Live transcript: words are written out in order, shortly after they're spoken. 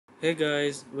Hey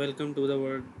guys, welcome to the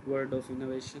world of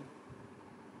innovation.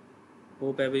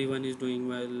 Hope everyone is doing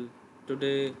well.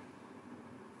 Today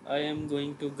I am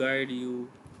going to guide you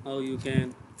how you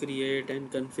can create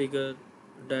and configure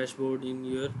a dashboard in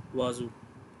your Wazuh.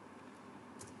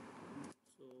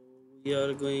 So we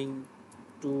are going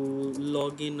to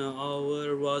log in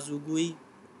our Wazuh GUI.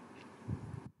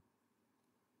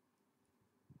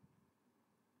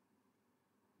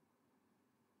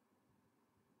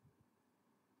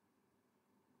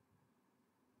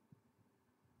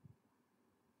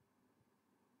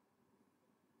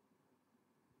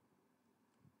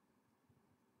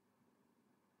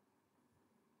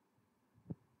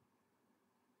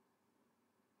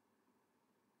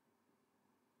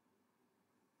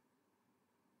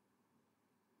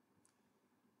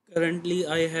 Currently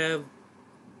I have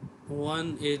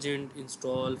one agent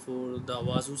installed for the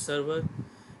Wazuh server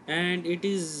and it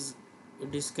is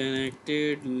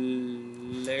disconnected.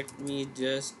 Let me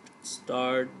just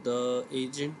start the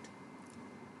agent.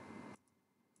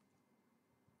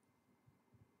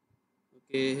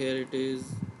 Okay, here it is.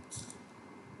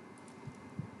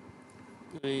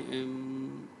 I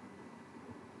am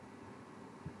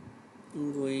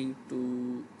going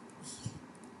to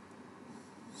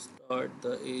start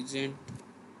the agent,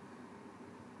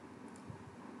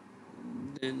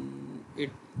 then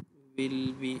it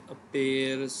will be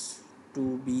appears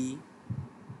to be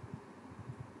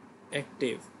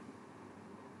active.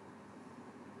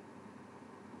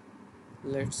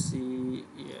 Let's see.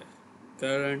 Yeah,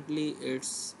 currently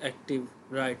it's active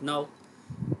right now.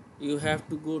 You have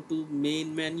to go to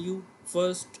main menu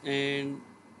first and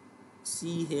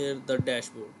see here the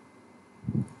dashboard.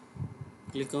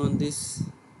 Click on this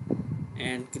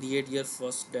and create your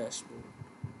first dashboard.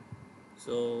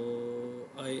 So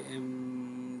I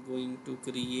am going to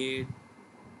create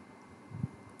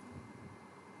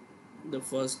the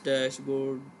first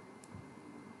dashboard.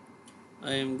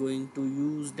 I am going to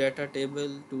use data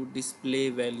table to display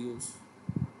values.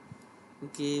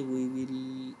 Okay, we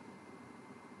will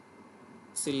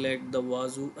select the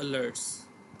Wazuh alerts.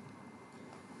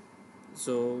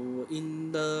 So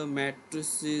in the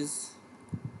matrices,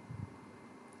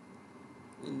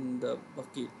 in the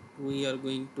bucket, we are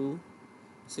going to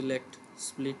select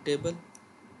split table,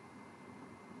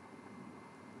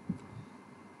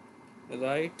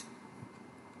 right,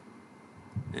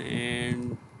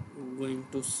 and going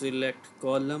to select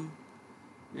column,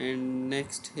 and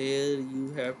next here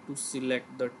you have to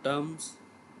select the terms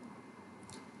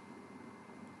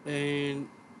and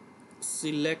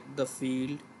select the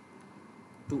field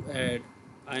to add.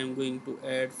 I am going to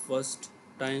add first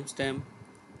timestamp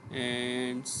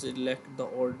and select the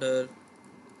order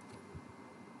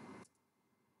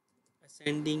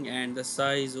ascending and the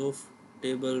size of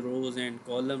table rows and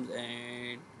columns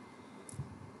and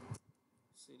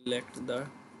select the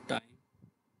time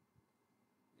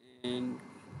and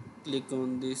click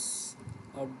on this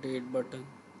update button.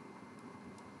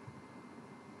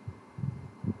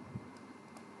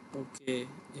 Okay,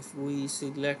 if we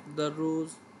select the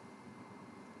rows,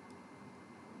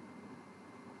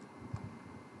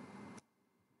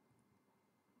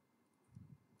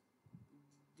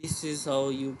 this is how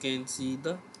you can see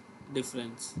the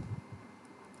difference.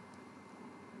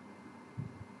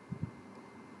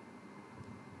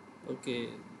 Okay,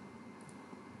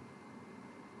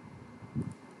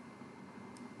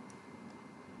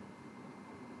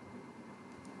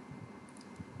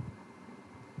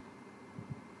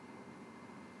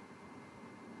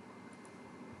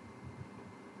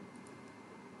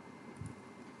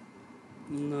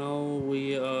 now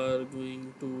we are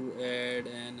going to add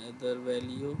another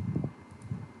value.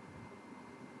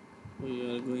 We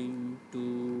are going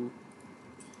to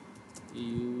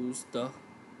use the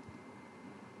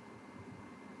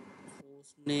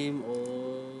host name,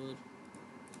 or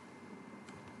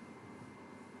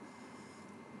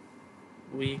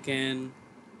we can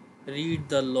read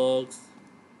the logs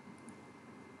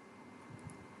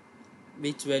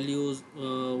which values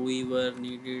we were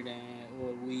needed,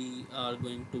 or we are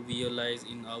going to visualize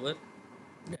in our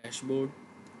dashboard.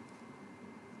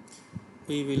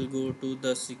 We will go to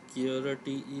the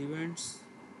security events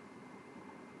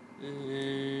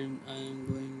and I am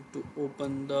going to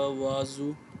open the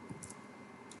Wazuh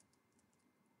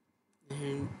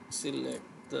and select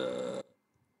the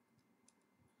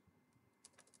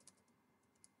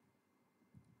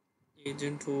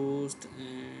agent host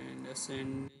and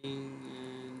ascending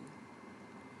and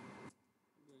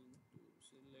going to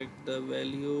select the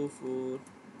value for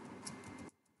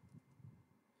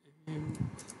and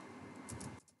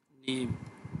name.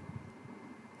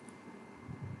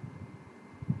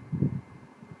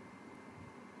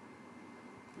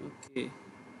 Okay,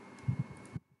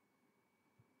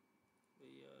 we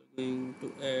are going to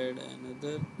add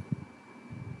another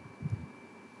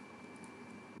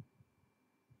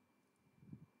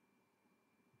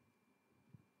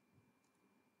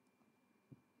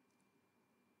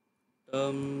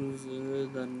terms.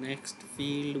 The next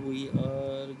field we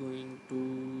are going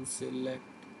to select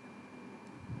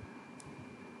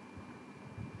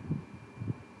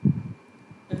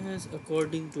as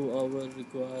according to our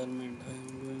requirement. I am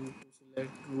going to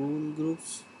select rule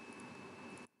groups,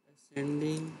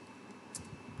 ascending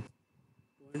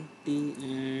 20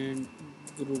 and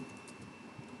group.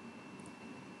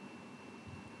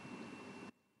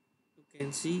 You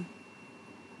can see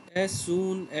as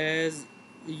soon as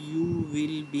you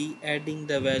will be adding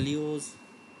the values,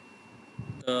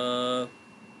 the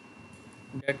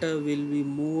data will be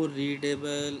more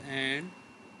readable and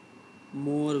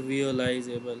more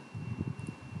visualizable.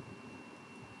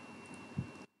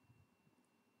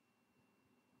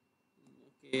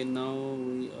 Okay, now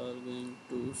we are going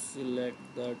to select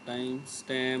the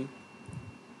timestamp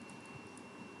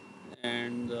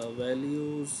and the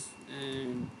values,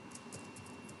 and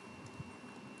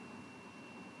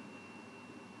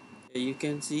you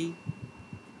can see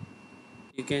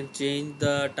you can change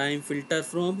the time filter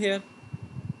from here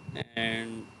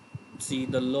and see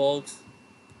the logs,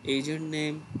 agent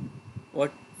name,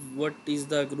 what is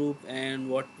the group and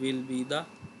what will be the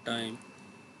time.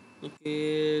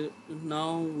 Okay,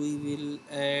 now we will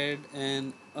add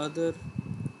an other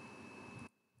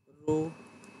row,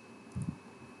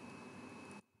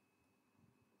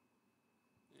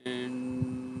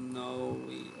 and now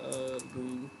we are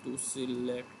going to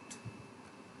select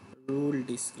rule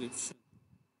description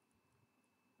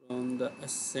from the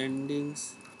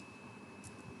ascendings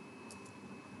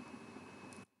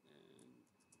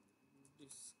and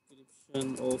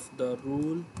description of the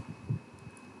rule.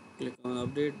 Click on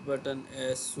update button.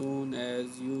 As soon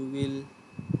as you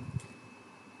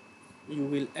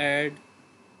will add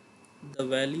the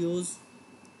values,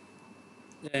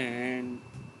 and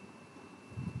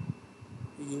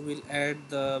you will add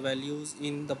the values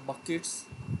in the buckets,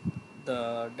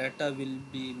 the data will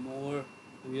be more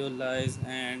visualized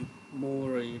and more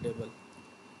readable.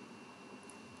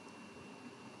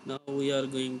 Now we are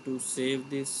going to save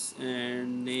this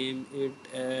and name it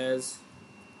as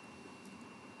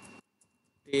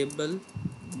table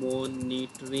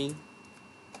monitoring,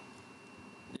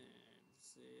 and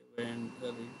save and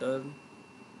return.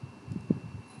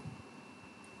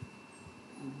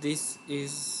 This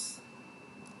is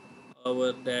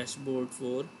our dashboard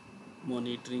for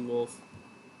monitoring of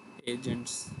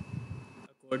agents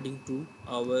according to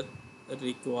our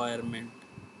requirement.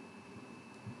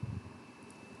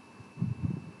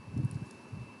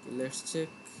 Okay, let's check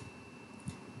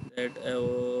that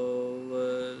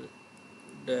our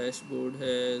dashboard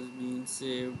has been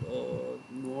saved or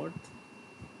not.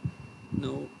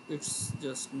 No, it's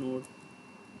just not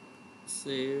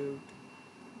saved.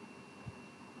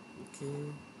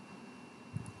 Okay,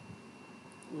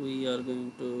 we are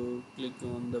going to click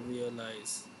on the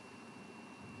visualize.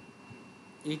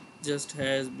 It just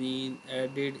has been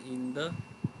added in the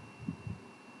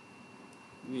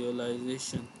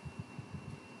visualization.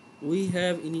 We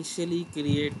have initially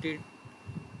created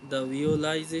the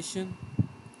visualization.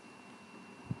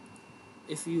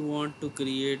 If you want to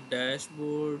create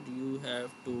dashboard, you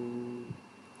have to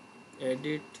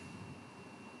edit,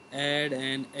 add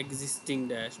an existing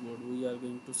dashboard. We are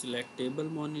going to select table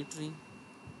monitoring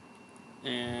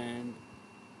and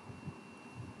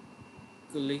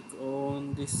click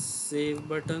on this save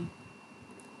button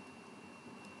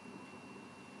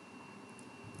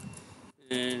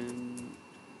and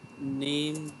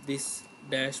name this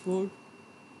dashboard.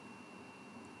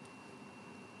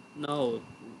 Now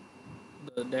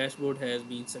the dashboard has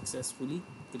been successfully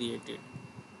created.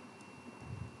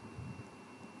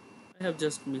 I have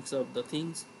just mixed up the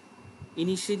things.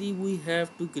 Initially we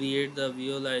have to create the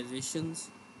visualizations,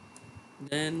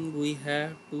 then we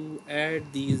have to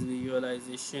add these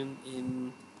visualization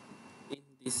in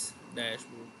this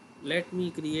dashboard. Let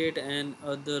me create an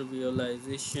other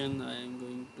visualization. I am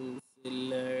going to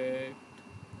select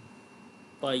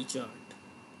pie chart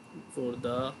for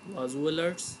the Wazuh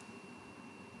alerts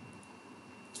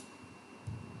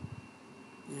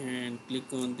and click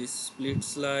on this split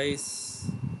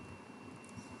slice,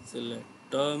 select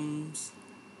terms,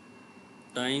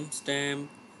 timestamp,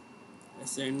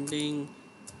 ascending,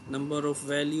 number of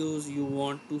values you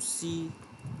want to see,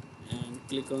 and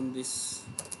click on this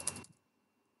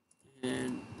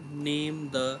and name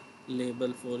the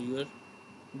label for your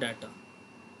data.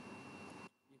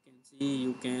 You can see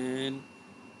you can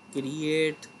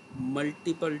create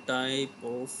multiple type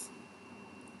of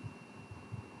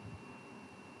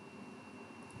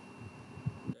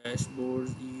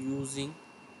dashboards using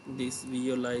this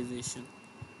visualization.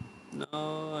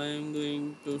 Now I am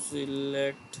going to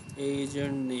select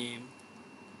agent name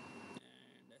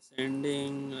and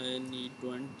ascending. I need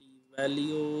 20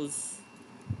 values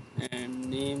and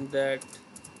name that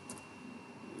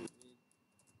with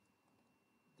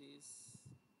this.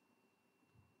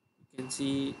 You can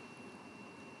see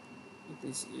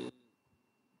this is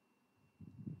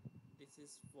this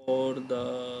is for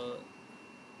the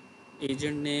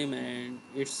agent name and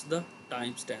it's the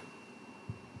timestamp.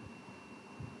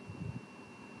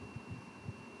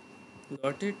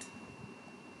 Got it?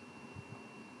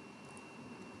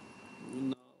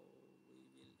 Now we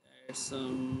will add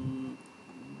some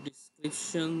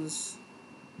descriptions,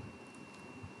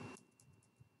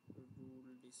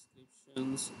 rule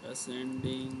descriptions,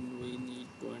 ascending. We need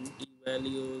 20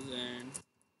 values and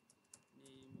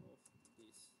name of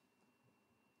this.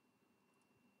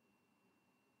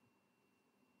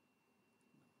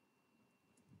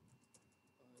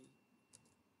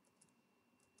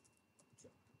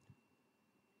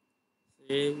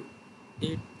 Save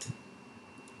it,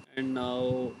 and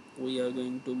now we are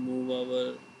going to move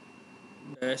our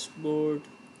dashboard.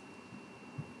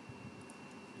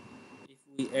 If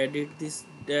we edit this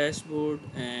dashboard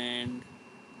and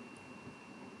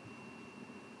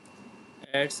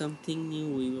add something new,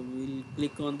 we will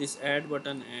click on this add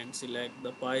button and select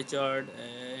the pie chart,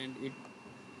 and it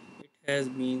has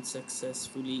been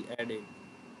successfully added.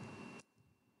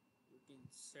 You can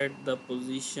set the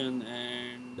position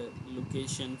and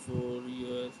location for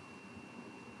your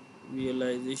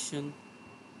visualization.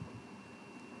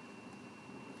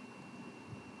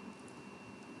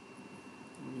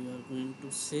 We are going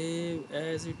to save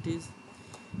as it is.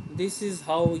 This is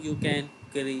how you can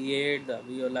create the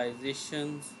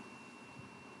visualizations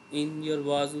in your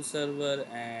Wazuh server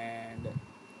and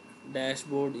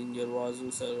dashboard in your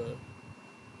Wazuh server.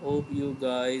 Hope you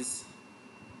guys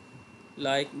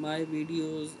like my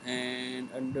videos and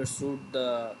understood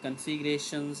the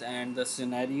configurations and the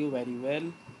scenario very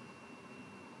well.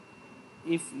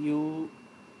 If you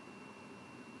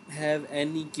have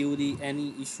any query,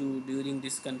 any issue during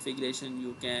this configuration,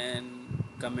 you can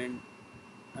comment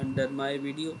under my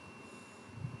video.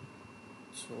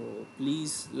 So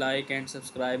please like and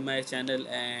subscribe my channel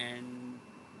and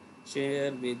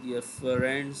share with your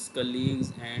friends,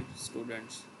 colleagues and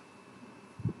students.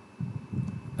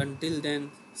 Until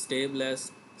then, stay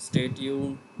blessed, stay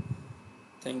tuned.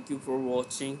 Thank you for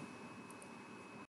watching.